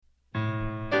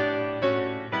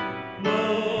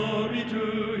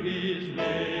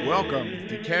Welcome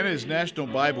to Canada's National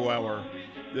Bible Hour.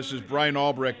 This is Brian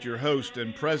Albrecht, your host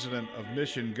and president of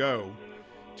Mission Go.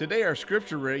 Today our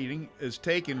scripture reading is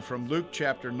taken from Luke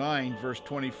chapter 9, verse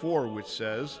 24, which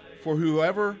says, "For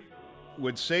whoever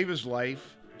would save his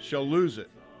life shall lose it,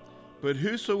 but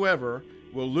whosoever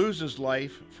will lose his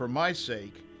life for my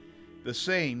sake, the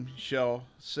same shall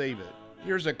save it."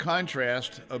 Here's a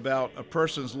contrast about a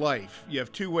person's life. You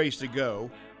have two ways to go.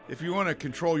 If you want to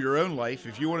control your own life,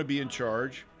 if you want to be in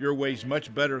charge, your way's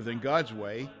much better than God's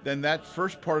way, then that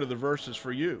first part of the verse is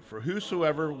for you. For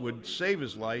whosoever would save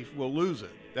his life will lose it.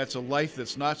 That's a life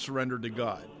that's not surrendered to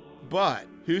God. But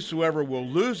whosoever will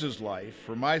lose his life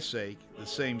for my sake, the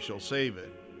same shall save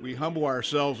it. We humble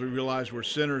ourselves, we realize we're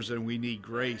sinners and we need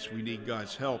grace. We need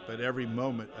God's help at every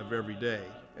moment of every day.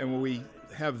 And when we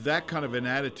have that kind of an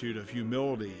attitude of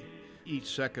humility each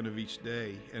second of each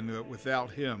day, and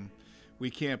without Him, we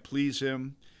can't please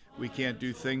Him. We can't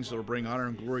do things that will bring honor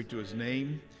and glory to His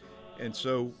name. And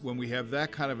so when we have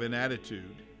that kind of an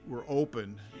attitude, we're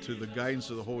open to the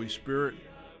guidance of the Holy Spirit.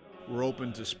 We're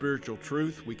open to spiritual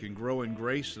truth. We can grow in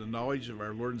grace and the knowledge of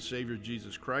our Lord and Savior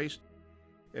Jesus Christ.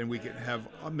 And we can have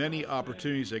many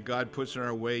opportunities that God puts in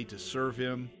our way to serve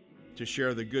Him, to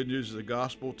share the good news of the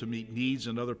gospel, to meet needs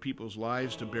in other people's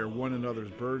lives, to bear one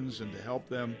another's burdens and to help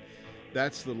them.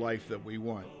 That's the life that we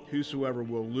want. Whosoever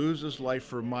will lose his life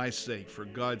for my sake, for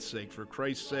God's sake, for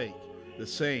Christ's sake, the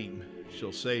same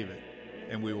shall save it.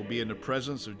 And we will be in the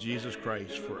presence of Jesus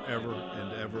Christ forever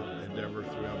and ever and ever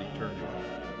throughout eternity.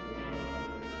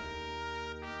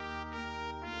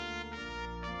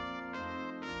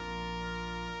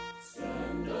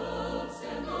 Stand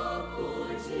up for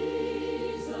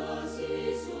Jesus,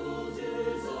 ye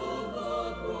soldiers of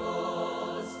the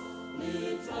cross.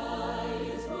 Lift high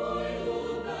his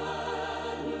royal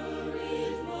banner,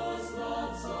 it must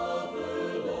not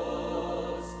suffer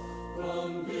loss.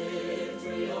 From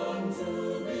victory unto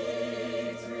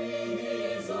victory,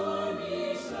 his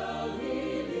army shall he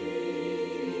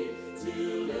lead,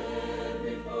 till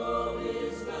every foe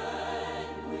is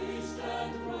vanquished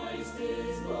and Christ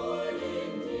is Lord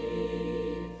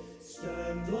indeed.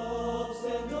 Stand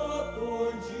up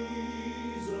for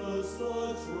Jesus,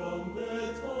 the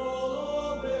trumpet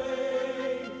all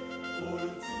obey. For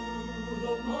through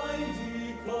the mighty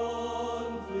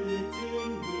conflict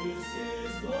in this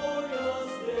his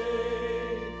glorious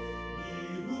day, ye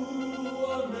who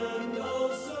amend now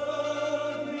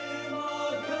serve him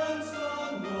against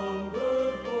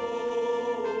unnumbered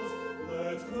foes.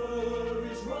 Let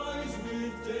courage rise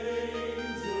with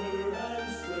danger and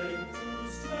strength to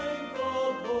strength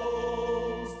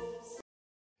oppose.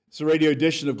 It's the radio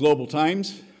edition of Global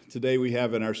Times. Today we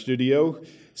have in our studio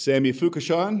Sammy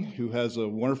Fukushan, who has a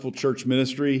wonderful church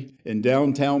ministry in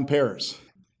downtown Paris.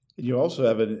 You also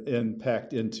have an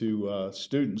impact into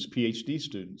students, PhD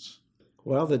students.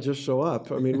 Well, they just show up.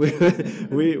 I mean,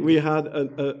 we had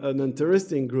an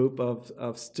interesting group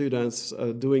of students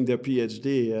doing their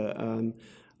PhD, and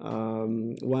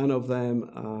one of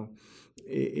them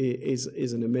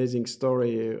is an amazing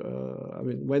story. I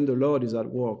mean, when the Lord is at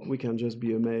work, we can just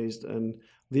be amazed. And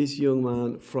this young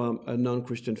man from a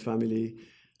non-Christian family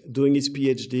doing his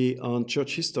PhD on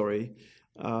church history,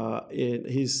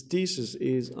 his thesis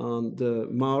is on the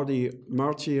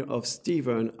martyr of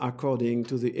Stephen according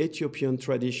to the Ethiopian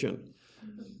tradition.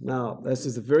 Now, this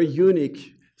is a very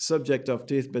unique subject of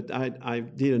this, but I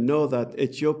didn't know that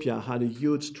Ethiopia had a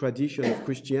huge tradition of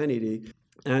Christianity.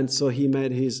 And so he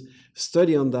made his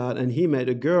study on that, and he met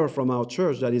a girl from our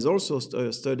church that is also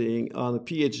studying on a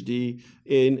PhD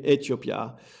in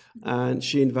Ethiopia. And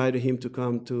she invited him to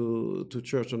come to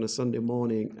church on a Sunday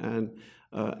morning, and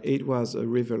it was a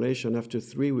revelation. After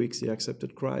 3 weeks, he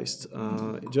accepted Christ,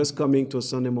 just coming to a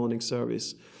Sunday morning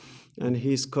service. And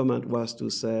his comment was to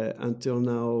say, until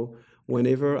now,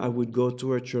 whenever I would go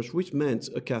to a church, which meant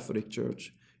a Catholic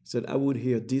church, he said, I would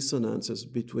hear dissonances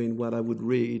between what I would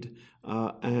read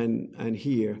and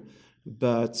hear.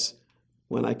 But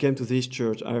when I came to this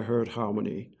church, I heard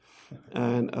harmony.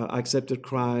 And I accepted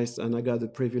Christ, and I got the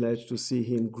privilege to see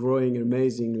him growing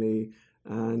amazingly.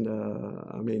 And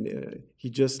he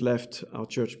just left our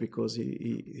church because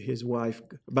his wife,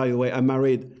 by the way,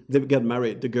 they got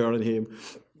married, the girl and him.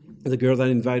 The girl that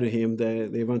invited him, they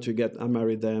eventually I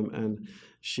married them, and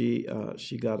she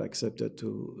accepted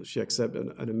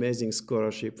an amazing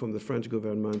scholarship from the French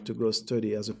government to go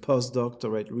study as a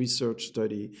postdoctorate research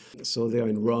study. So they're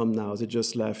in Rome now. They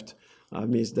just left. I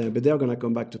miss them, but they're going to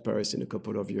come back to Paris in a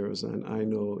couple of years, and I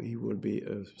know he will be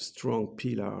a strong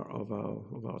pillar of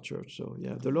our church. So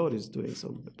yeah, the Lord is doing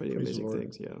some pretty amazing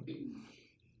things. Yeah.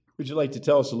 Would you like to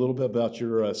tell us a little bit about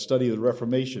your study of the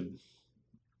Reformation?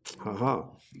 Haha.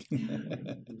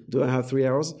 Do I have 3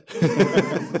 hours?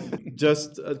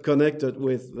 Just connected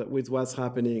with what's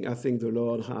happening. I think the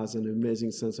Lord has an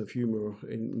amazing sense of humor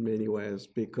in many ways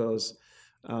because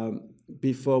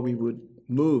before we would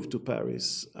move to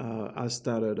Paris, I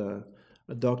started a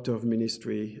Doctor of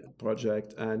Ministry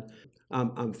project, and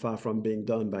I'm far from being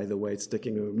done, by the way. It's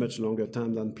taking a much longer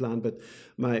time than planned, but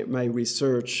my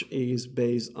research is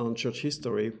based on church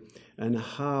history and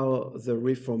how the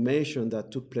Reformation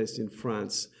that took place in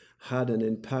France had an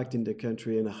impact in the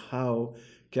country, and how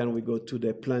can we go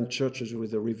today plant churches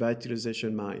with a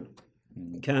revitalization mind.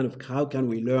 Kind of how can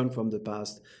we learn from the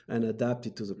past and adapt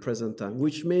it to the present time,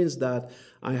 which means that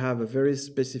I have a very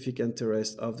specific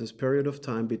interest of this period of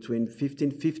time between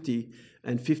 1550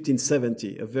 and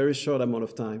 1570, a very short amount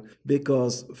of time,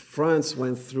 because France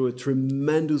went through a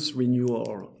tremendous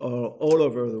renewal all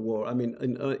over the world. I mean,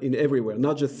 in everywhere,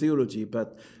 not just theology,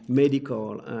 but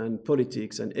medical and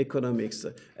politics and economics.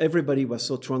 Everybody was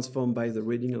so transformed by the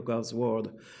reading of God's word.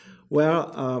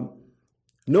 Well,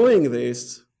 knowing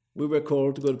this, we were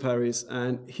called to go to Paris,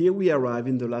 and here we arrive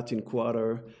in the Latin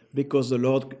Quarter because the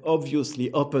Lord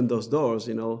obviously opened those doors,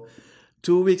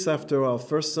 2 weeks after our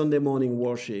first Sunday morning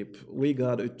worship, we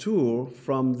got a tour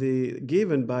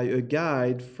given by a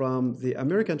guide from the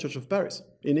American Church of Paris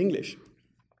in English.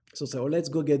 So let's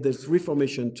go get this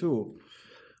Reformation tour.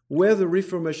 Where the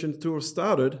Reformation tour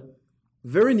started,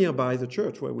 very nearby the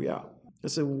church where we are. I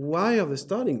said, why are they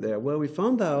starting there? Well, we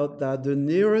found out that the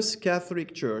nearest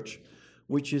Catholic church,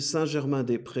 which is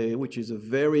Saint-Germain-des-Prés, which is a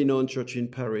very known church in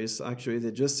Paris. Actually,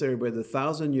 they just celebrated the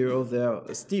 1,000 year of their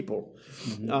steeple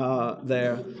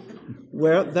there.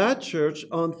 Where that church,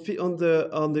 on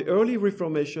the early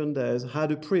Reformation days, had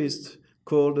a priest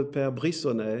called Père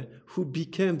Brissonnet, who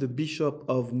became the Bishop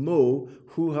of Meaux,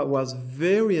 who was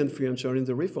very influential in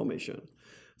the Reformation.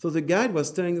 So the guide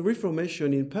was telling the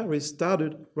Reformation in Paris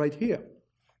started right here.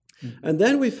 And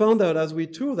then we found out as we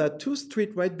toured that 2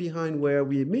 streets right behind where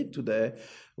we meet today,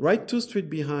 right 2 streets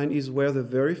behind is where the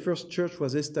very first church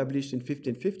was established in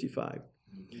 1555.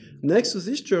 Next to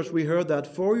this church, we heard that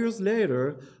 4 years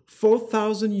later,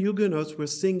 4,000 Huguenots were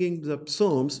singing the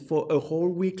psalms for a whole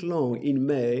week long in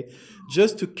May,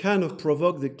 just to kind of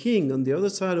provoke the king on the other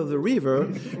side of the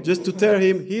river, just to tell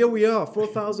him, here we are,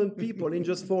 4,000 people in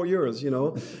just 4 years,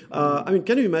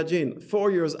 can you imagine,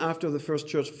 4 years after the first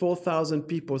church, 4,000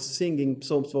 people singing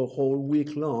psalms for a whole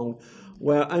week long?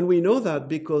 Well, and we know that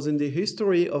because in the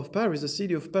history of Paris, the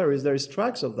city of Paris, there is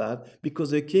tracks of that,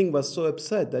 because the king was so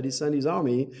upset that he sent his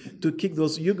army to kick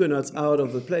those Huguenots out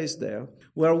of the place there.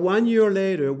 Well, 1 year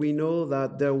later, we know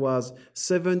that there was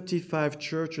 75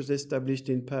 churches established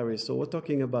in Paris. So we're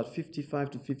talking about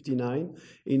 55 to 59.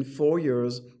 In 4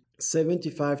 years,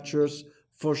 75 churches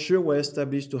for sure were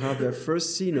established to have their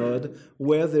first synod,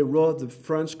 where they wrote the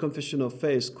French Confession of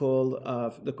Faith called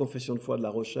the Confession foi de la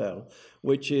Rochelle,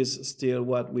 which is still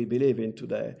what we believe in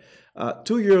today.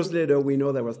 2 years later, we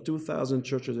know there were 2,000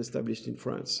 churches established in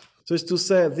France. So it's to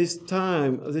say this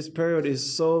period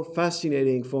is so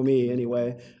fascinating for me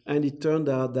anyway, and it turned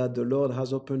out that the Lord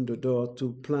has opened the door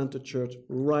to plant a church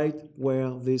right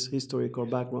where this historical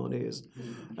background is.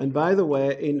 And by the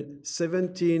way, in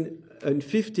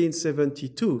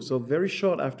 1572, so very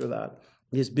short after that,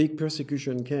 this big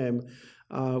persecution came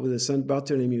with the St.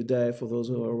 Bartholomew Day, for those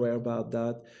who are aware about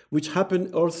that, which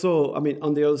happened also,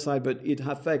 on the other side, but it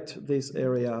affected this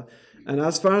area. And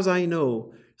as far as I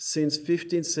know, since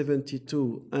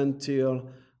 1572 until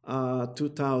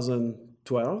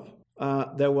 2012,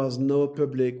 there was no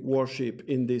public worship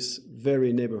in this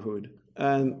very neighborhood.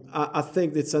 And I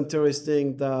think it's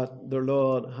interesting that the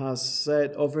Lord has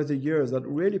said over the years that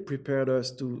really prepared us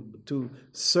to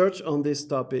search on this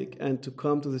topic and to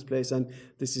come to this place. And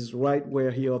this is right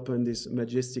where he opened these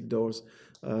majestic doors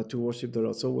to worship the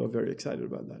Lord. So we're very excited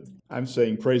about that. I'm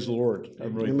saying praise the Lord.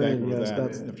 I'm really Amen. thankful Yes, for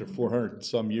that. After 400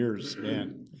 some years,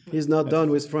 man. He's not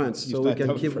done with France, so we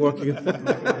can keep working.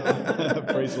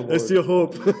 Praise the Lord. There's still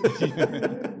hope.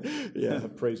 Yeah,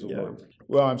 praise the Lord.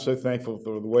 Well, I'm so thankful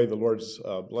for the way the Lord's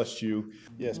blessed you.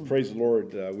 Yes, praise the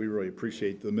Lord. We really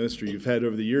appreciate the ministry you've had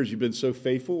over the years. You've been so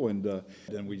faithful, and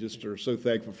we just are so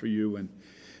thankful for you, and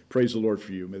praise the Lord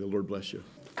for you. May the Lord bless you.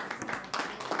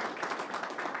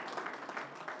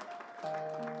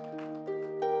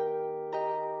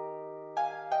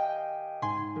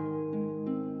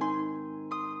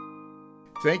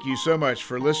 Thank you so much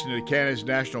for listening to Canada's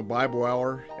National Bible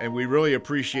Hour, and we really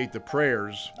appreciate the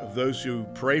prayers of those who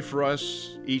pray for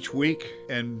us each week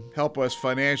and help us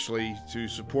financially to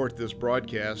support this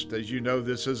broadcast. As you know,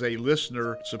 this is a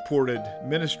listener-supported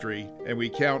ministry, and we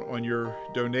count on your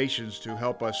donations to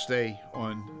help us stay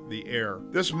on the air.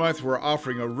 This month, we're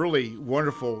offering a really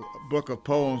wonderful book of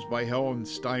poems by Helen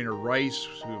Steiner Rice,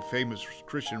 who's a famous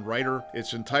Christian writer.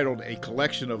 It's entitled A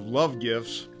Collection of Love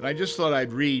Gifts, and I just thought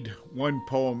I'd read one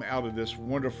poem out of this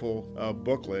wonderful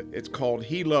booklet. It's called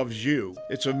He Loves You.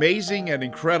 It's amazing and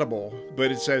incredible,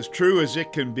 but it's as true as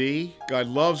it can be. God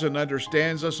loves and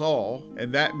understands us all,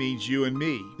 and that means you and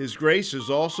me. His grace is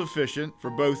all sufficient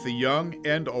for both the young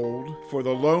and old, for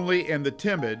the lonely and the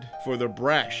timid, for the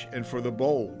brash and for the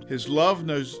bold. His love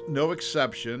knows no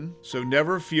exception, so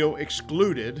never feel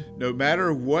excluded. No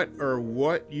matter what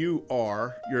you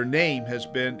are, your name has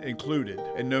been included.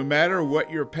 And no matter what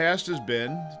your past has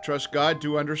been, trust God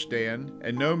to understand.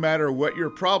 And no matter what your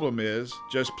problem is,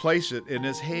 just place it in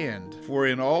His hand. For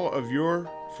in all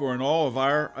of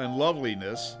our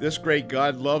unloveliness, this great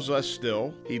God loves us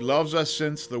still. He loves us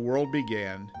since the world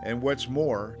began, and what's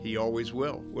more, He always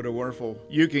will. What a wonderful...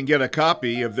 You can get a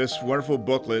copy of this wonderful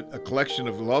booklet, A Collection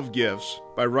of Love Gifts,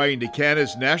 by writing to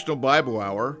Canada's National Bible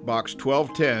Hour, Box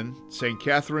 1210, St.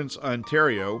 Catharines,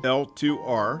 Ontario,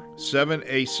 L2R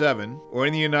 7A7, or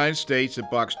in the United States at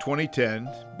Box 2010,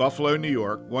 Buffalo, New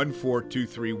York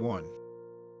 14231.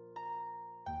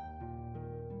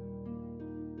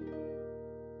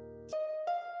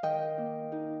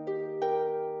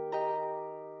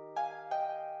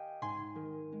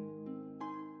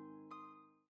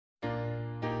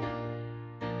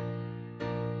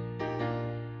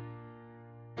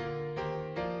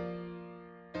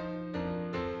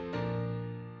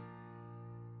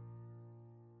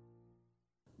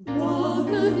 Rock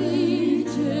of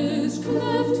ages,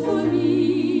 cleft for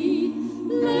me,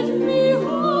 let me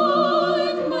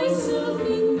hide myself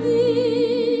in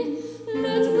thee.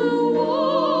 Let the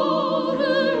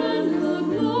water and the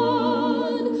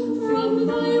blood from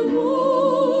thy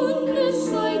wounded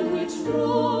side which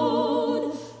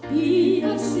flowed be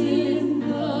of sin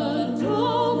the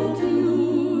double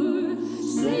cure,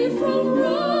 save from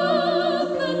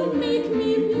wrath and make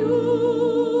me pure.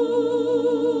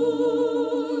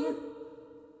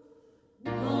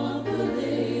 Not the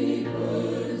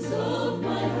labors of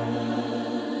my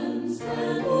hands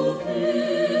can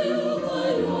fulfill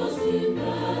thy law's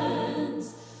demands.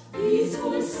 These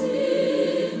for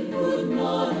sin could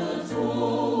not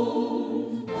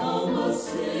atone. Thou must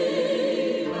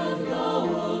save, and thou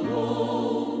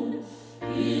alone.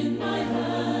 In my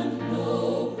hand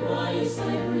no price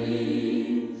I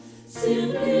bring,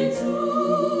 simply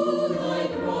to thy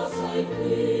cross I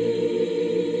cling.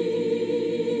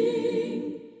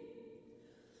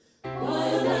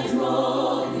 While I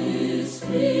draw this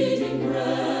fleeting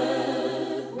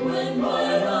breath, when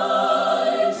my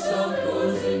life shall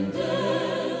close in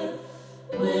death,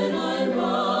 when I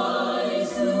rise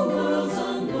to worlds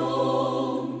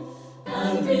unknown,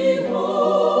 and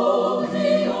behold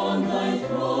thee on thy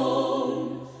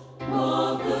throne,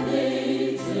 Rock of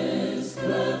ages,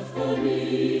 cleft for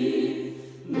me,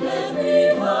 let me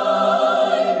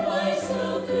hide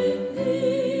myself in thee.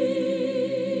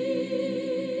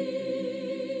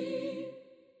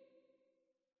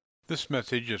 This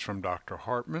message is from Dr.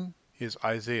 Hartman, his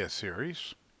Isaiah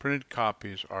series. Printed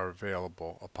copies are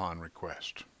available upon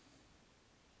request.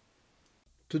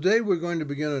 Today we're going to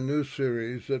begin a new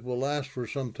series that will last for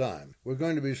some time. We're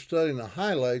going to be studying the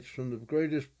highlights from the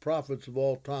greatest prophets of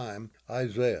all time,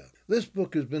 Isaiah. This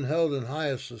book has been held in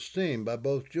highest esteem by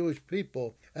both Jewish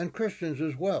people and Christians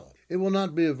as well. It will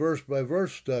not be a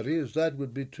verse-by-verse study, as that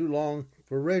would be too long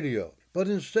for radio, but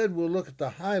instead we'll look at the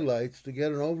highlights to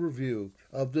get an overview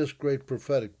of this great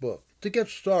prophetic book. To get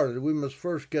started, we must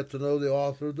first get to know the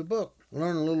author of the book,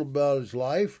 learn a little about his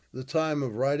life, the time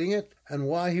of writing it, and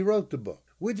why he wrote the book.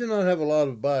 We do not have a lot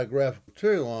of biographical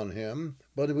material on him,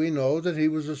 but we know that he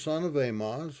was the son of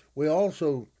Amoz. We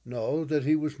also know that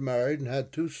he was married and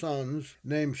had two sons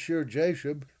named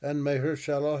Shir-Jashub and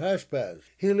Maher-Shalal-Hashbaz.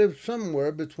 He lived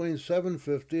somewhere between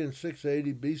 750 and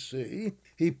 680 BC.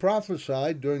 He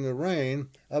prophesied during the reign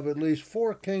of at least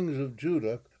 4 kings of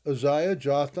Judah, Uzziah,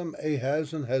 Jotham,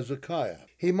 Ahaz, and Hezekiah.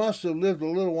 He must have lived a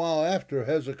little while after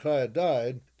Hezekiah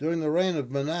died, during the reign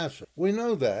of Manasseh. We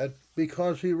know that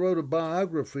because he wrote a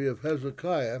biography of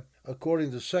Hezekiah according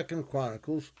to 2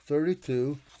 Chronicles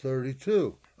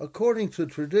 32:32. According to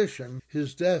tradition,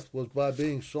 his death was by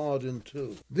being sawed in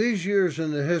two. These years in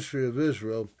the history of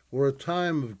Israel were a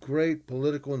time of great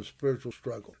political and spiritual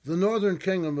struggle. The northern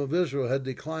kingdom of Israel had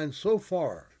declined so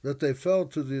far that they fell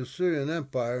to the Assyrian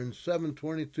Empire in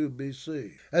 722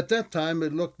 BC. At that time,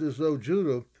 it looked as though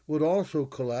Judah would also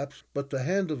collapse, but the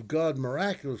hand of God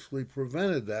miraculously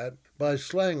prevented that by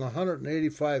slaying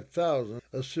 185,000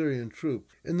 Assyrian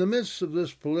troops. In the midst of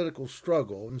this political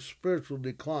struggle and spiritual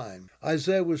decline,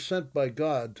 Isaiah was sent by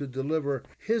God to deliver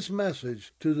his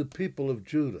message to the people of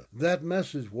Judah. That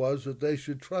message was that they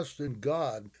should trust in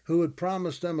God, who had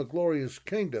promised them a glorious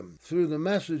kingdom through the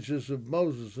messages of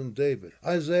Moses and David.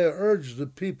 Isaiah urged the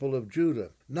people of Judah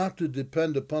not to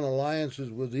depend upon alliances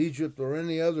with Egypt or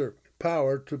any other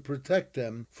power to protect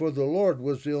them, for the Lord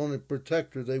was the only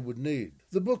protector they would need.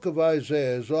 The book of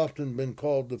Isaiah has often been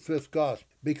called the fifth gospel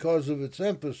because of its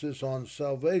emphasis on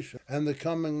salvation and the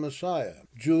coming Messiah.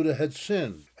 Judah had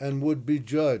sinned and would be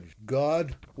judged.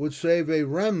 God would save a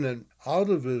remnant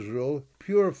out of Israel,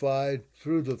 purified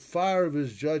through the fire of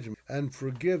his judgment, and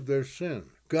forgive their sin.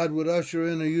 God would usher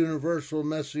in a universal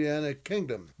messianic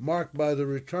kingdom, marked by the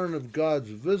return of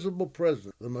God's visible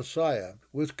presence, the Messiah,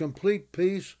 with complete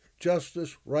peace,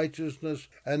 justice, righteousness,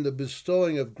 and the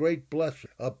bestowing of great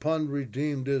blessing upon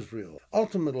redeemed Israel.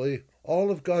 Ultimately, all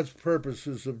of God's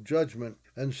purposes of judgment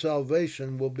and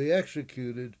salvation will be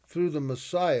executed through the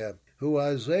Messiah, who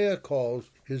Isaiah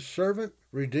calls his servant,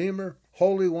 Redeemer,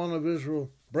 Holy One of Israel,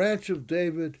 Branch of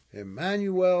David,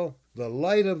 Emmanuel, the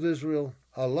Light of Israel,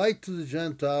 a light to the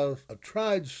Gentiles, a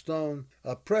tried stone,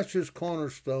 a precious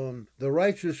cornerstone, the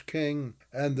righteous King,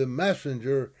 and the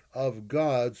messenger of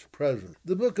God's presence.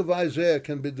 The book of Isaiah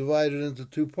can be divided into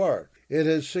two parts. It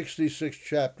has 66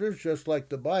 chapters, just like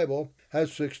the Bible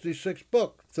has 66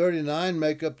 books. 39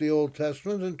 make up the Old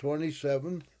Testament and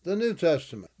 27 the New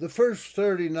Testament. The first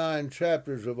 39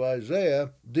 chapters of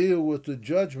Isaiah deal with the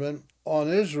judgment on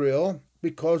Israel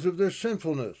because of their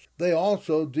sinfulness. They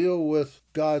also deal with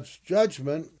God's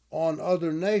judgment on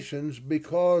other nations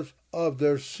because of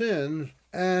their sins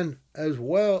and as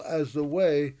well as the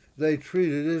way they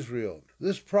treated Israel.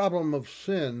 This problem of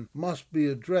sin must be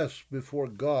addressed before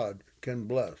God can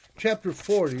bless. Chapter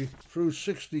 40 through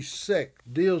 66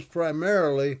 deals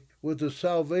primarily with the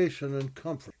salvation and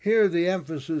comfort. Here the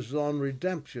emphasis is on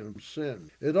redemption of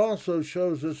sin. It also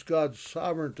shows us God's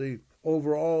sovereignty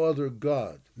over all other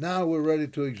gods. Now we're ready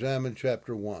to examine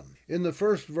chapter 1. In the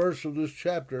first verse of this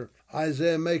chapter,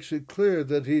 Isaiah makes it clear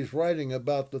that he's writing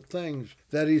about the things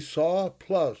that he saw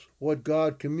plus what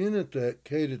God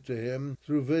communicated to him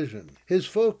through vision. His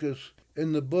focus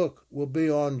in the book will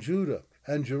be on Judah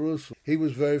and Jerusalem. He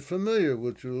was very familiar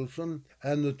with Jerusalem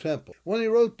and the temple. When he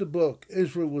wrote the book,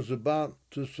 Israel was about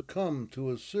to succumb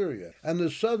to Assyria, and the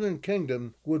southern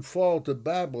kingdom would fall to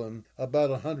Babylon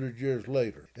about 100 years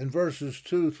later. In verses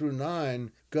 2 through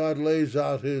 9, God lays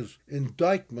out his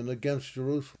indictment against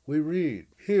Jerusalem. We read,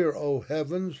 "Hear, O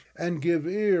heavens, and give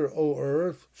ear, O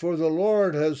earth, for the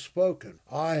Lord has spoken.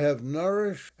 I have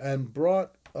nourished and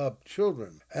brought up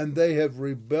children, and they have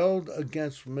rebelled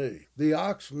against me. The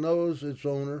ox knows its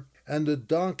owner, and the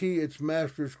donkey its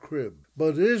master's crib.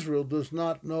 But Israel does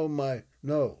not know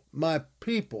my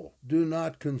people do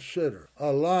not consider.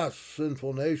 Alas,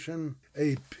 sinful nation,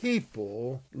 a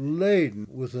people laden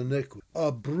with iniquity,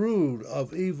 a brood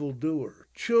of evildoers,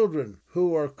 children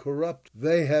who are corrupt.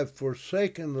 They have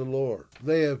forsaken the Lord.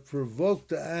 They have provoked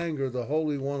to anger the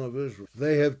Holy One of Israel.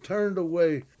 They have turned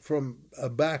away from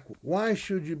backward. Why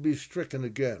should you be stricken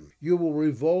again? You will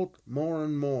revolt more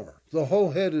and more. The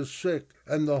whole head is sick,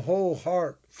 and the whole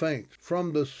heart faints.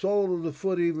 From the sole of the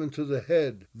foot even to the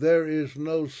head, there is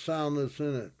no soundness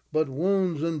in it, but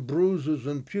wounds and bruises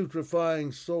and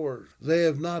putrefying sores. They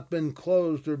have not been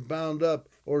closed or bound up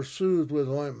or soothed with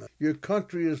ointment. Your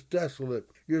country is desolate.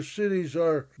 Your cities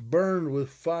are burned with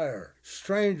fire.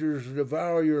 Strangers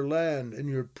devour your land in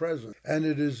your presence, and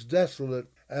it is desolate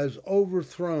as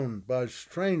overthrown by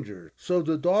strangers. So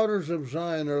the daughters of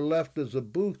Zion are left as a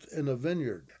booth in a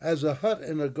vineyard, as a hut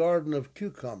in a garden of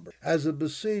cucumbers, as a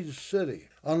besieged city.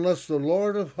 Unless the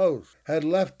Lord of hosts had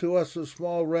left to us a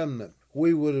small remnant,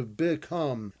 we would have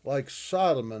become like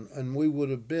Sodom, and we would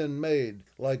have been made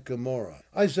like Gomorrah.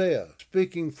 Isaiah,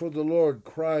 speaking for the Lord,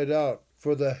 cried out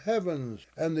for the heavens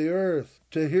and the earth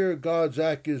to hear God's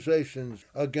accusations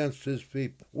against his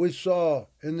people. We saw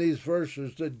in these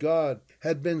verses that God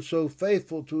had been so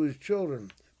faithful to his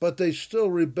children, but they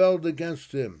still rebelled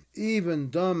against him.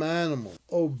 Even dumb animals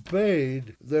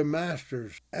obeyed their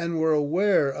masters and were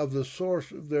aware of the source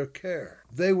of their care.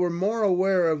 They were more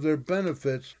aware of their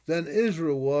benefits than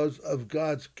Israel was of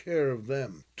God's care of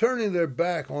them. Turning their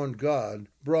back on God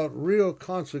brought real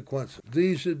consequences.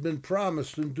 These had been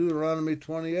promised in Deuteronomy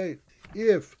 28,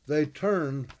 if they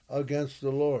turned against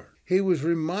the Lord. He was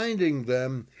reminding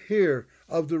them here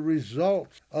of the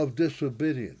results of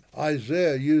disobedience.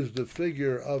 Isaiah used the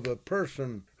figure of a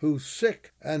person who's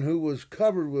sick and who was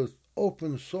covered with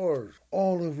open sores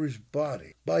all over his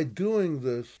body. By doing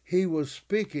this, he was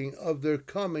speaking of their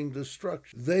coming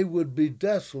destruction. They would be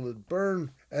desolate,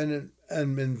 burned, and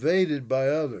invaded by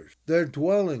others. Their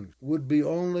dwellings would be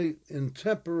only in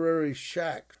temporary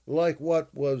shacks, like what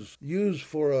was used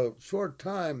for a short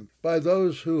time by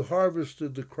those who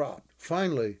harvested the crop.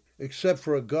 Finally, except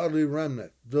for a godly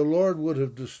remnant, the Lord would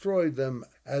have destroyed them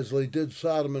as they did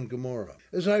Sodom and Gomorrah.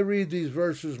 As I read these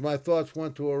verses, my thoughts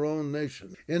went to our own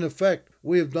nation. In effect,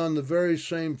 we have done the very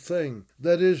same thing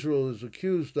that Israel is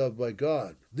accused of by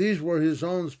God. These were his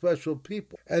own special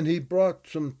people, and he brought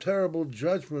some terrible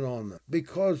judgment on them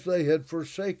because they had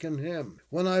forsaken him.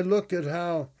 When I look at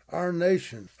how our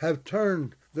nation have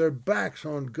turned their backs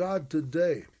on God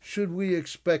today, should we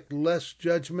expect less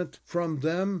judgment from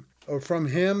them or from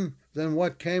him than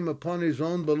what came upon his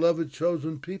own beloved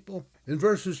chosen people? In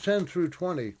verses 10 through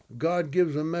 20, God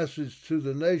gives a message to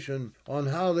the nation on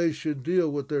how they should deal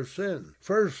with their sin.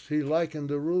 First, he likened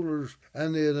the rulers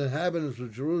and the inhabitants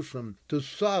of Jerusalem to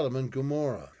Sodom and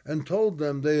Gomorrah, and told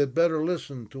them they had better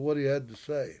listen to what he had to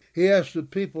say. He asked the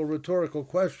people a rhetorical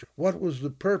question. What was the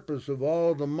purpose of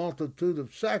all the multitude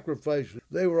of sacrifices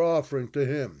they were offering to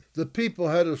him? The people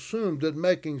had assumed that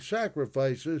making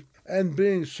sacrifices and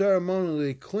being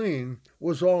ceremonially clean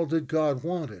was all that God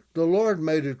wanted. The Lord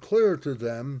made it clear to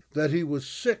them that he was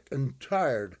sick and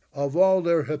tired of all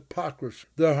their hypocrisy.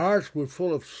 Their hearts were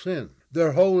full of sin.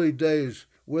 Their holy days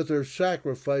with their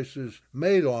sacrifices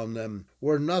made on them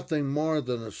were nothing more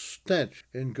than a stench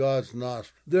in God's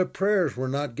nostrils. Their prayers were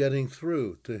not getting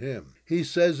through to him. He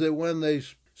says that when they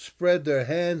spread their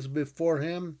hands before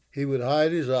him, he would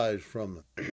hide his eyes from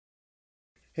them.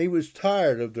 He was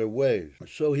tired of their ways,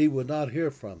 so he would not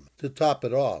hear from them. To top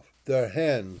it off, their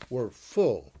hands were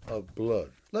full of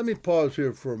blood. Let me pause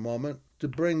here for a moment to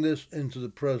bring this into the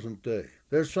present day.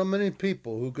 There's so many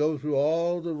people who go through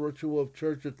all the ritual of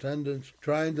church attendance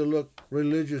trying to look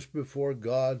religious before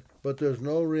God, but there's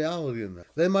no reality in that.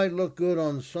 They might look good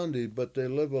on Sunday, but they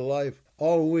live a life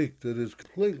all week that is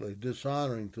completely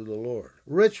dishonoring to the Lord.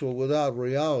 Ritual without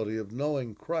reality of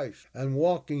knowing Christ and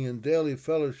walking in daily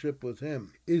fellowship with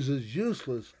him is as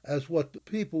useless as what the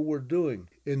people were doing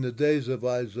in the days of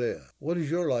Isaiah. What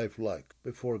is your life like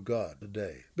before God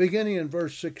today? Beginning in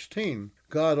verse 16,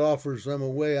 God offers them a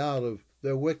way out of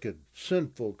their wicked,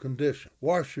 sinful condition.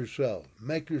 Wash yourselves,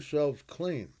 make yourselves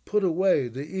clean. Put away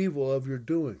the evil of your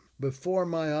doing before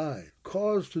my eyes.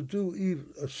 Cause to do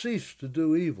evil, cease to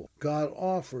do evil. God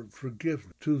offered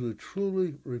forgiveness to the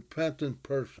truly repentant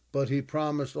person, but he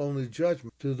promised only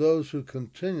judgment to those who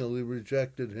continually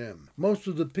rejected him. Most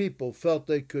of the people felt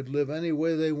they could live any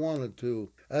way they wanted to,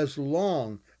 as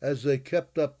long as they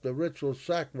kept up the ritual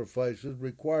sacrifices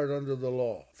required under the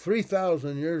law.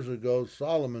 3,000 years ago,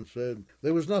 Solomon said,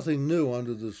 there was nothing new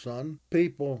under the sun.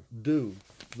 People do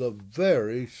the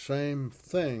very same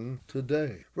thing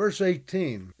today. Verse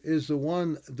 18 is the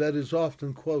one that is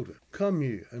often quoted. Come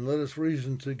ye, and let us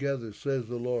reason together, says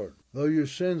the Lord. Though your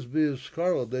sins be as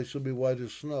scarlet, they shall be white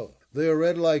as snow. They are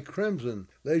red like crimson,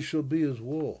 they shall be as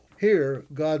wool. Here,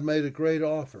 God made a great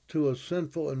offer to a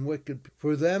sinful and wicked people.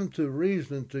 For them to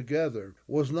reason together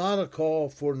was not a call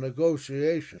for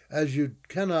negotiation, as you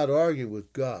cannot argue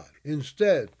with God.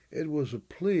 Instead, it was a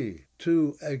plea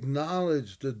to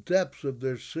acknowledge the depths of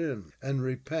their sin and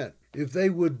repent. If they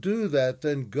would do that,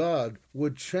 then God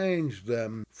would change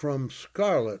them from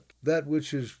scarlet, that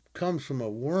which comes from a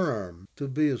worm, to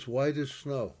be as white as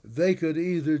snow. They could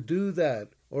either do that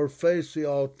or face the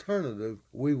alternative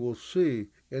we will see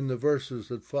in the verses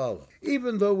that follow.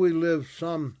 Even though we live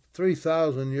some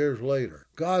 3,000 years later,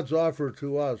 God's offer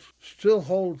to us still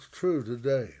holds true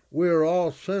today. We are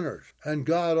all sinners, and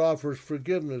God offers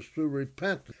forgiveness through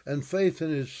repentance and faith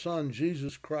in his Son,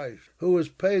 Jesus Christ, who has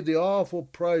paid the awful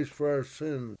price for our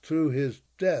sins through his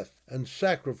death and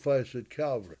sacrifice at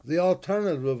Calvary. The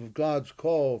alternative of God's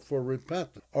call for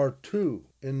repentance are two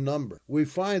in number. We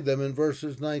find them in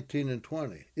verses 19 and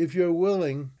 20. If you're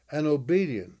willing and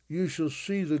obedient, you shall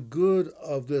see the good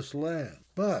of this land.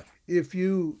 But if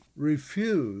you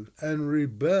refuse and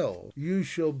rebel, you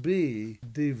shall be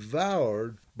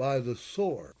devoured by the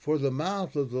sword. For the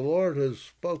mouth of the Lord has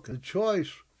spoken. The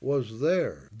choice was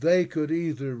there. They could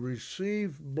either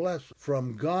receive blessing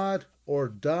from God or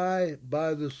die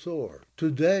by the sword.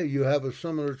 Today you have a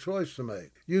similar choice to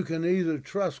make. You can either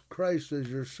trust Christ as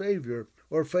your Savior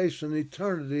or face an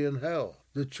eternity in hell.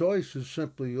 The choice is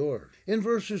simply yours. In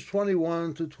verses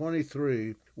 21 to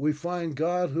 23, we find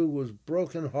God who was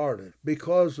brokenhearted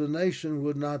because the nation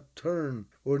would not turn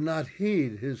or not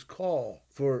heed his call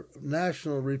for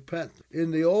national repentance.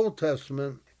 In the Old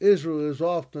Testament, Israel is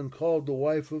often called the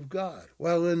wife of God,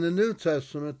 while in the New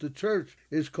Testament, the church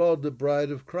is called the bride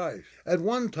of Christ. At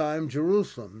one time,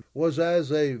 Jerusalem was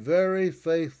as a very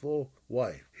faithful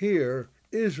wife. Here,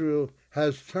 Israel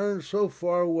has turned so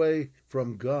far away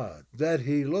from God that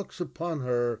he looks upon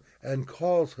her and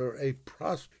calls her a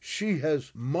prostitute. She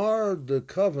has marred the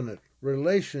covenant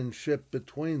relationship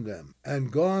between them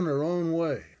and gone her own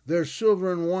way. Their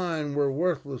silver and wine were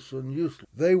worthless and useless.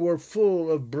 They were full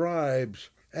of bribes,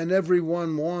 and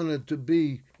everyone wanted to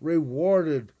be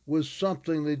rewarded with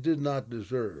something they did not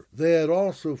deserve. They had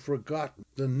also forgotten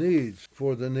the needs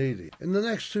for the needy. In the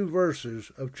next two verses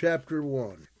of chapter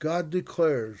 1, God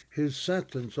declares his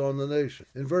sentence on the nation.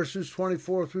 In verses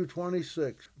 24 through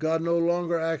 26, God no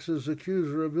longer acts as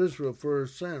accuser of Israel for her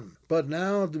sin, but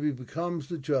now he becomes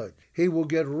the judge. He will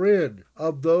get rid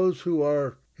of those who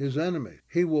are his enemies.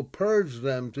 He will purge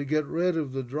them to get rid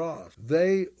of the dross.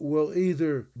 They will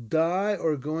either die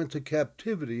or go into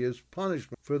captivity as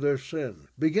punishment for their sin.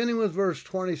 Beginning with verse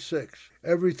 26,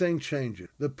 everything changes.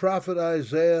 The prophet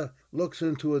Isaiah looks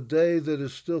into a day that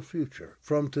is still future,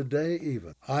 from today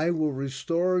even. I will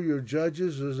restore your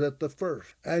judges as at the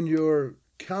first, and your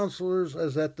counselors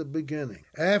as at the beginning.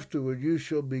 Afterward you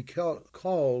shall be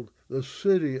called the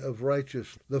city of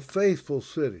righteousness, the faithful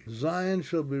city. Zion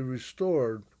shall be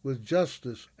restored with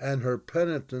justice, and her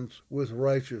penitence with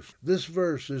righteousness. This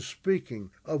verse is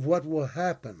speaking of what will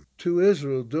happen to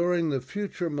Israel during the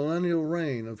future millennial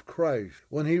reign of Christ,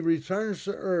 when he returns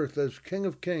to earth as King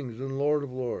of Kings and Lord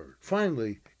of Lords.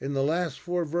 Finally, in the last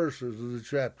 4 verses of the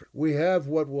chapter, we have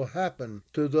what will happen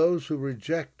to those who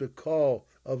reject the call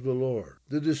of the Lord.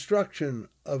 The destruction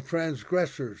of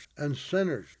transgressors and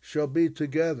sinners shall be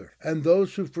together, and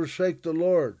those who forsake the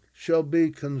Lord shall be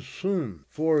consumed,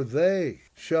 for they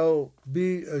shall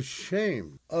be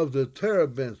ashamed of the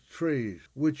terebinth trees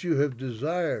which you have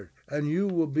desired, and you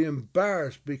will be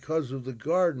embarrassed because of the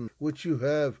garden which you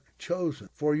have chosen.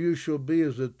 For you shall be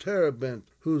as a terebinth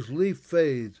whose leaf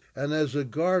fades, and as a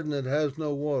garden that has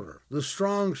no water. The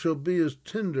strong shall be as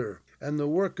tinder, and the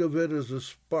work of it is a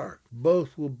spark.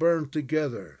 Both will burn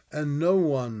together, and no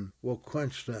one will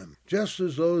quench them. Just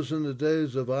as those in the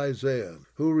days of Isaiah,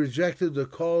 who rejected the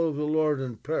call of the Lord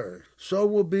and perished, so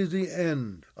will be the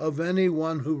end of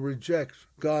anyone who rejects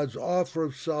God's offer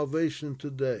of salvation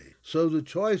today. So the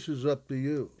choice is up to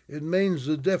you. It means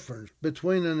the difference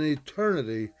between an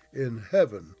eternity in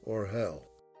heaven or hell.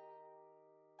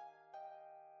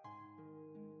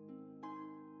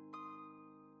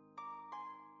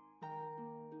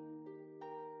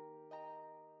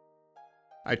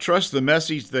 I trust the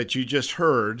message that you just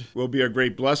heard will be a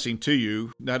great blessing to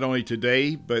you, not only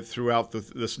today, but throughout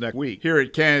this next week. Here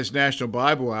at Canada's National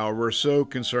Bible Hour, we're so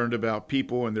concerned about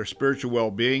people and their spiritual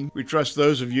well-being. We trust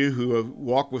those of you who have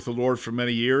walked with the Lord for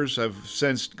many years have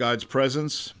sensed God's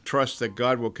presence. Trust that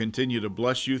God will continue to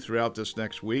bless you throughout this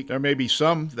next week. There may be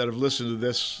some that have listened to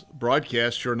this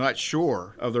broadcast who are not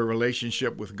sure of their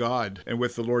relationship with God and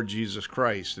with the Lord Jesus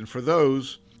Christ. And for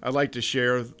those, I'd like to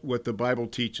share what the Bible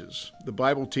teaches. The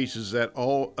Bible teaches that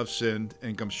all have sinned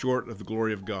and come short of the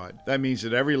glory of God. That means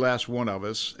that every last one of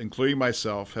us, including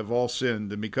myself, have all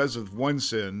sinned, and because of one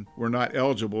sin, we're not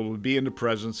eligible to be in the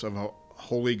presence of a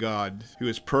holy God who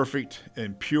is perfect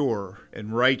and pure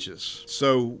and righteous.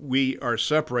 So we are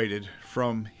separated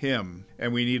from him,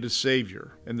 and we need a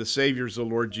Savior, and the Savior is the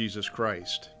Lord Jesus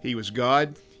Christ. He was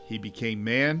God. He became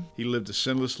man. He lived a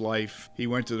sinless life. He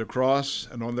went to the cross,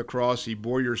 and on the cross he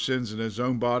bore your sins in his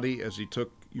own body as he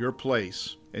took your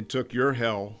place and took your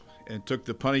hell and took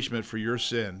the punishment for your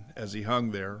sin as he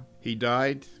hung there. He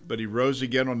died, but he rose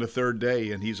again on the 3rd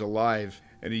day, and he's alive.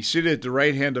 And he's seated at the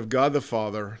right hand of God the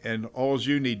Father, and all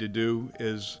you need to do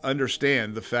is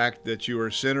understand the fact that you are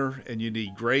a sinner and you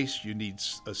need grace, you need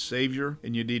a Savior,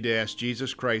 and you need to ask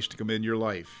Jesus Christ to come in your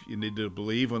life. You need to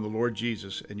believe on the Lord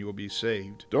Jesus and you will be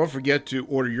saved. Don't forget to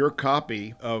order your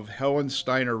copy of Helen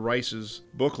Steiner Rice's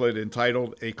booklet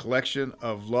entitled A Collection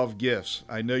of Love Gifts.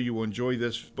 I know you will enjoy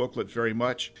this booklet very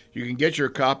much. You can get your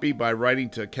copy by writing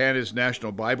to Canada's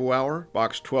National Bible Hour,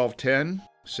 Box 1210,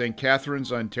 St.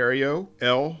 Catharines, Ontario,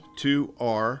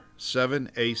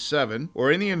 L2R7A7,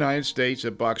 or in the United States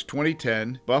at Box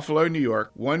 2010, Buffalo, New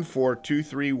York,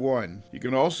 14231. You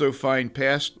can also find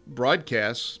past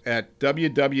broadcasts at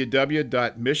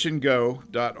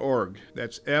www.missiongo.org.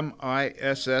 That's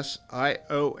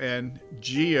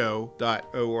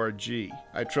MISSIONGO.org.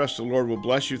 I trust the Lord will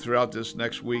bless you throughout this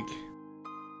next week.